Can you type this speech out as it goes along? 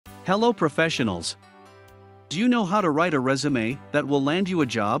Hello professionals! Do you know how to write a resume that will land you a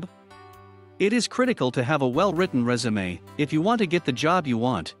job? It is critical to have a well-written resume if you want to get the job you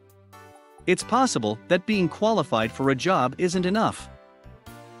want. It's possible that being qualified for a job isn't enough.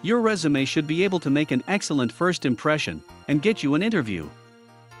 Your resume should be able to make an excellent first impression and get you an interview.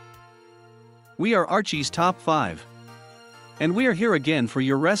 We are Archie's Top 5. And we are here again for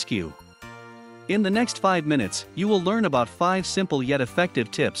your rescue. In the next 5 minutes, you will learn about 5 simple yet effective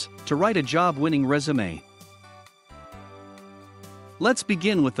tips to write a job-winning resume. Let's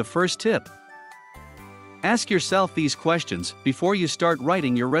begin with the first tip. Ask yourself these questions before you start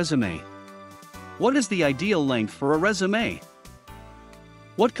writing your resume. What is the ideal length for a resume?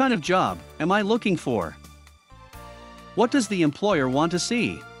 What kind of job am I looking for? What does the employer want to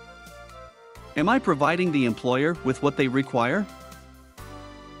see? Am I providing the employer with what they require?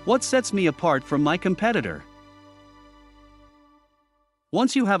 What sets me apart from my competitor?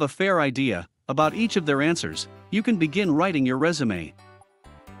 Once you have a fair idea about each of their answers, you can begin writing your resume.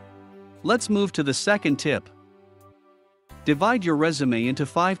 Let's move to the second tip. Divide your resume into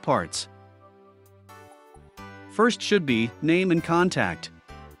 5 parts. First should be name and contact.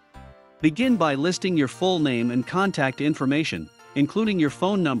 Begin by listing your full name and contact information, including your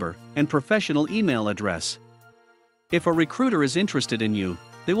phone number and professional email address. If a recruiter is interested in you,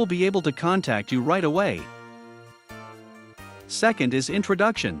 they will be able to contact you right away. Second is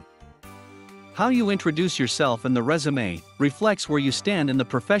introduction. How you introduce yourself in the resume reflects where you stand in the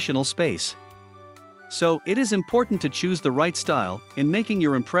professional space. So, it is important to choose the right style in making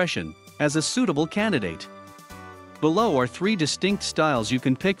your impression as a suitable candidate. Below are 3 distinct styles you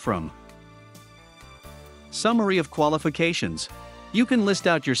can pick from. Summary of qualifications. You can list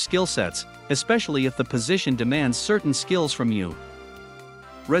out your skill sets, especially if the position demands certain skills from you.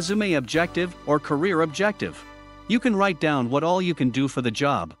 Resume objective or career objective. You can write down what all you can do for the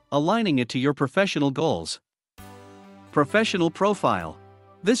job, aligning it to your professional goals. Professional profile.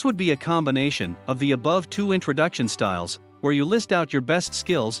 This would be a combination of the above 2 introduction styles, where you list out your best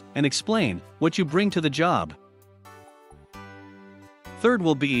skills and explain what you bring to the job. Third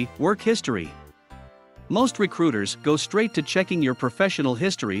will be work history. Most recruiters go straight to checking your professional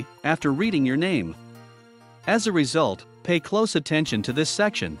history after reading your name. As a result, pay close attention to this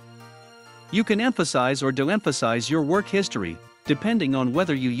section. You can emphasize or de-emphasize your work history, depending on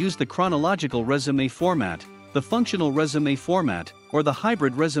whether you use the chronological resume format, the functional resume format, or the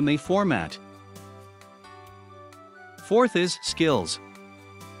hybrid resume format. Fourth is skills.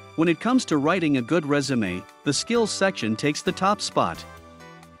 When it comes to writing a good resume, the skills section takes the top spot.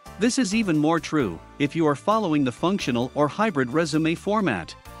 This is even more true if you are following the functional or hybrid resume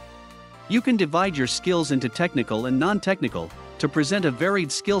format. You can divide your skills into technical and non-technical to present a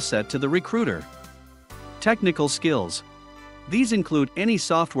varied skill set to the recruiter. Technical skills. These include any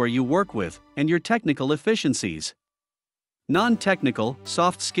software you work with and your technical efficiencies. Non-technical,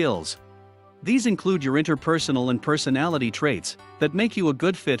 soft skills. These include your interpersonal and personality traits that make you a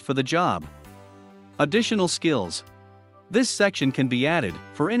good fit for the job. Additional skills. This section can be added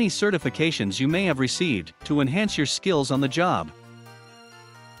for any certifications you may have received to enhance your skills on the job.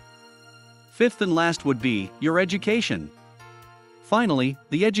 Fifth and last would be your education. Finally,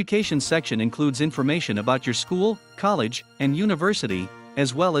 the education section includes information about your school, college, and university,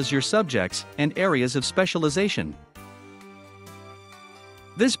 as well as your subjects and areas of specialization.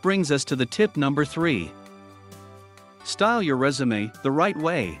 This brings us to the tip number 3. Style your resume the right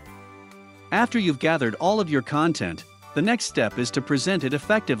way. After you've gathered all of your content, the next step is to present it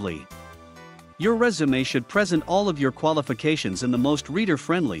effectively. Your resume should present all of your qualifications in the most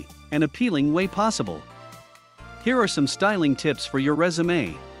reader-friendly and appealing way possible. Here are some styling tips for your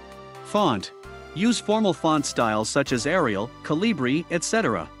resume. Font. Use formal font styles such as Arial, Calibri,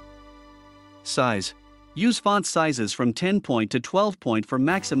 etc. Size. Use font sizes from 10 point to 12 point for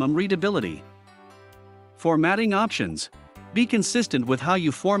maximum readability. Formatting options. Be consistent with how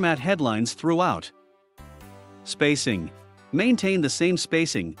you format headlines throughout. Spacing. Maintain the same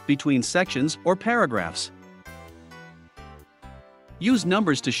spacing between sections or paragraphs. Use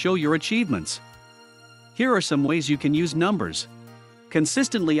numbers to show your achievements. Here are some ways you can use numbers.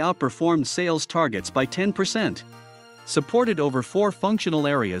 Consistently outperformed sales targets by 10%. Supported over 4 functional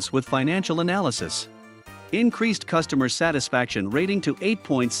areas with financial analysis. Increased customer satisfaction rating to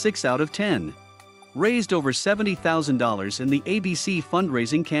 8.6 out of 10. Raised over $70,000 in the ABC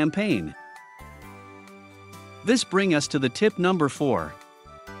fundraising campaign. This brings us to the tip number 4.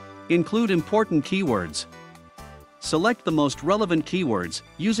 Include important keywords. Select the most relevant keywords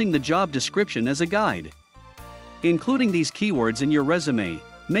using the job description as a guide. Including these keywords in your resume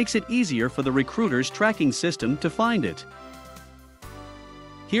makes it easier for the recruiter's tracking system to find it.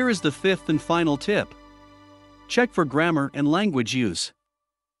 Here is the fifth and final tip. Check for grammar and language use.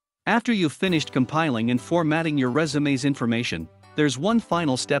 After you've finished compiling and formatting your resume's information, there's one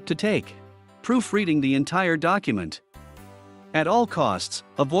final step to take: proofreading the entire document. At all costs,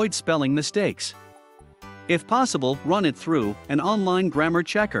 avoid spelling mistakes. If possible, run it through an online grammar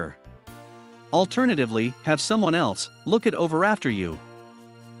checker. Alternatively, have someone else look it over after you.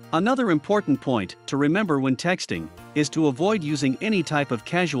 Another important point to remember when texting is to avoid using any type of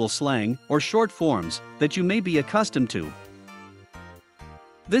casual slang or short forms that you may be accustomed to.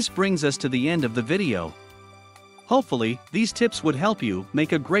 This brings us to the end of the video. Hopefully, these tips would help you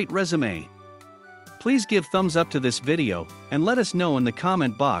make a great resume. Please give thumbs up to this video and let us know in the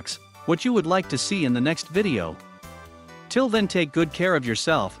comment box what you would like to see in the next video. Till then, take good care of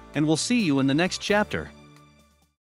yourself, and we'll see you in the next chapter.